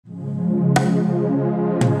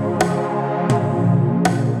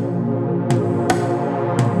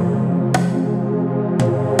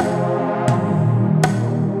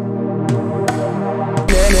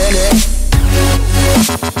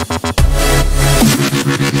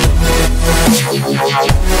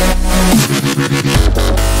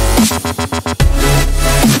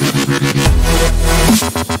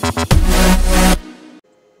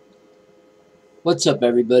What's up,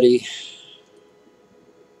 everybody?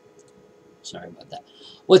 Sorry about that.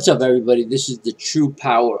 What's up, everybody? This is the true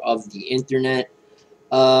power of the internet.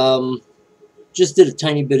 Um, just did a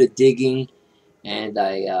tiny bit of digging, and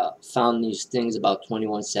I found these things about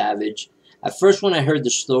 21 Savage. At first, when I heard the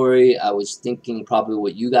story, I was thinking probably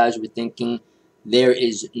what you guys were thinking. There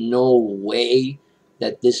is no way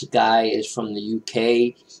that this guy is from the UK.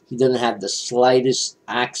 He doesn't have the slightest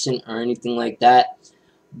accent or anything like that.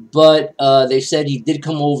 But they said he did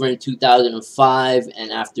come over in 2005,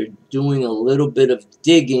 and after doing a little bit of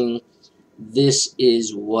digging, this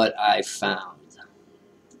is what I found.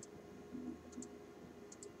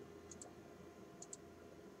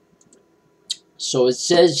 So it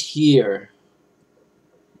says here,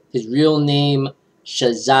 his real name,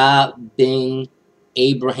 Shazza bin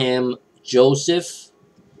Abraham Joseph.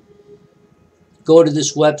 Go to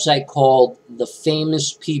this website called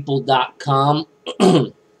thefamouspeople.com.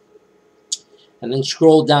 And then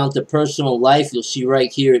scroll down to personal life. You'll see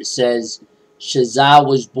right here it says Shazza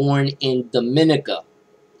was born in Dominica,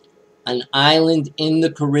 an island in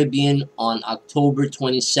the Caribbean, on October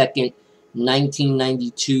 22nd,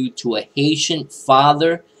 1992, to a Haitian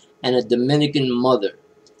father and a Dominican mother.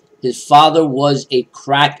 His father was a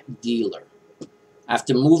crack dealer.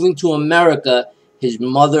 After moving to America, his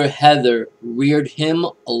mother, Heather, reared him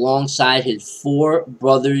alongside his 4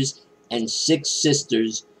 brothers and 6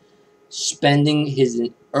 sisters, spending his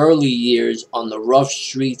early years on the rough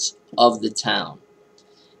streets of the town.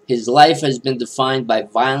 His life has been defined by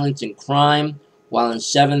violence and crime. While in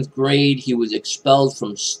 7th grade, he was expelled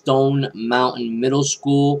from Stone Mountain Middle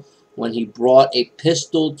School when he brought a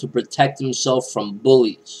pistol to protect himself from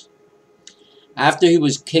bullies. After he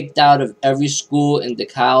was kicked out of every school in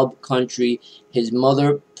DeKalb County, his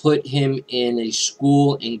mother put him in a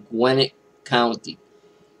school in Gwinnett County.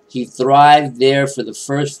 He thrived there for the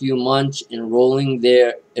first few months, enrolling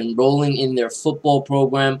in their football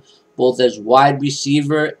program, both as wide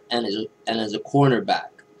receiver and as a cornerback.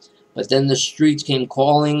 But then the streets came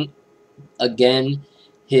calling again.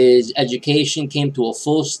 His education came to a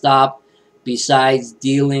full stop. Besides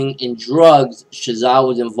dealing in drugs, Shazza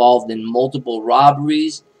was involved in multiple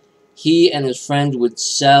robberies. He and his friends would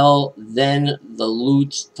sell then the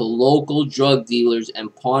loots to local drug dealers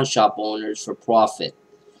and pawn shop owners for profit.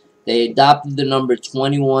 They adopted the number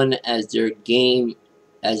 21 as their gang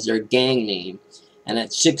name, and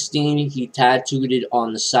at 16 he tattooed it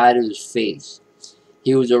on the side of his face.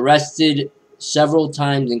 He was arrested several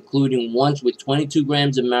times, including once with 22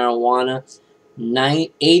 grams of marijuana,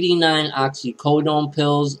 89 oxycodone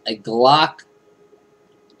pills, a Glock,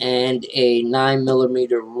 and a 9mm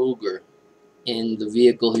Ruger in the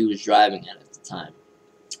vehicle he was driving at the time.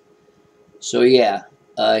 So yeah,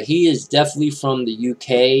 he is definitely from the UK.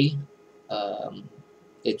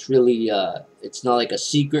 It's really, it's not like a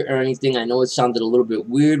secret or anything. I know it sounded a little bit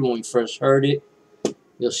weird when we first heard it.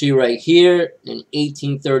 You'll see right here, in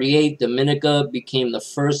 1838, Dominica became the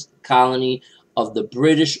first colony of the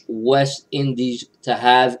British West Indies to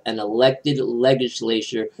have an elected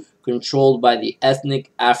legislature controlled by the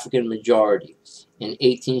ethnic African majority. In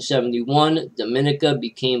 1871, Dominica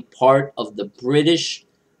became part of the British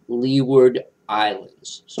Leeward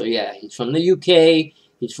Islands. So yeah, he's from the UK.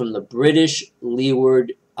 He's from the British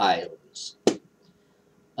Leeward Islands.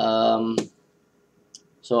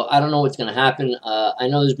 So I don't know what's going to happen. I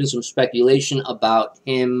know there's been some speculation about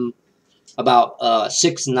him, about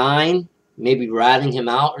 6ix9ine, maybe ratting him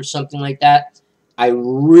out or something like that. I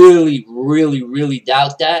really, really, really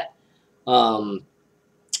doubt that. You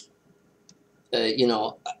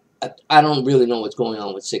know, I don't really know what's going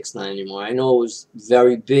on with 6ix9ine anymore. I know it was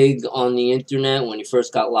very big on the internet when he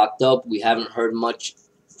first got locked up. We haven't heard much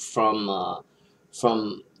from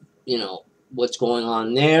you know, what's going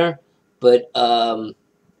on there, but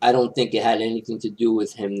I don't think it had anything to do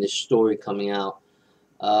with him, this story coming out.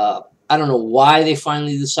 I don't know why they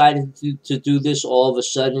finally decided to do this all of a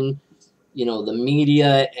sudden. You know, the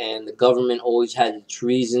media and the government always had its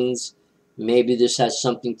reasons. Maybe this has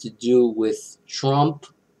something to do with Trump.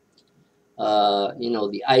 You know,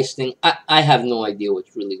 the ICE thing. I have no idea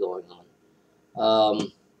what's really going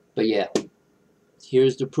on. But yeah,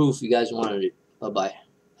 here's the proof. You guys wanted it. Bye-bye.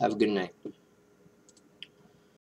 Have a good night.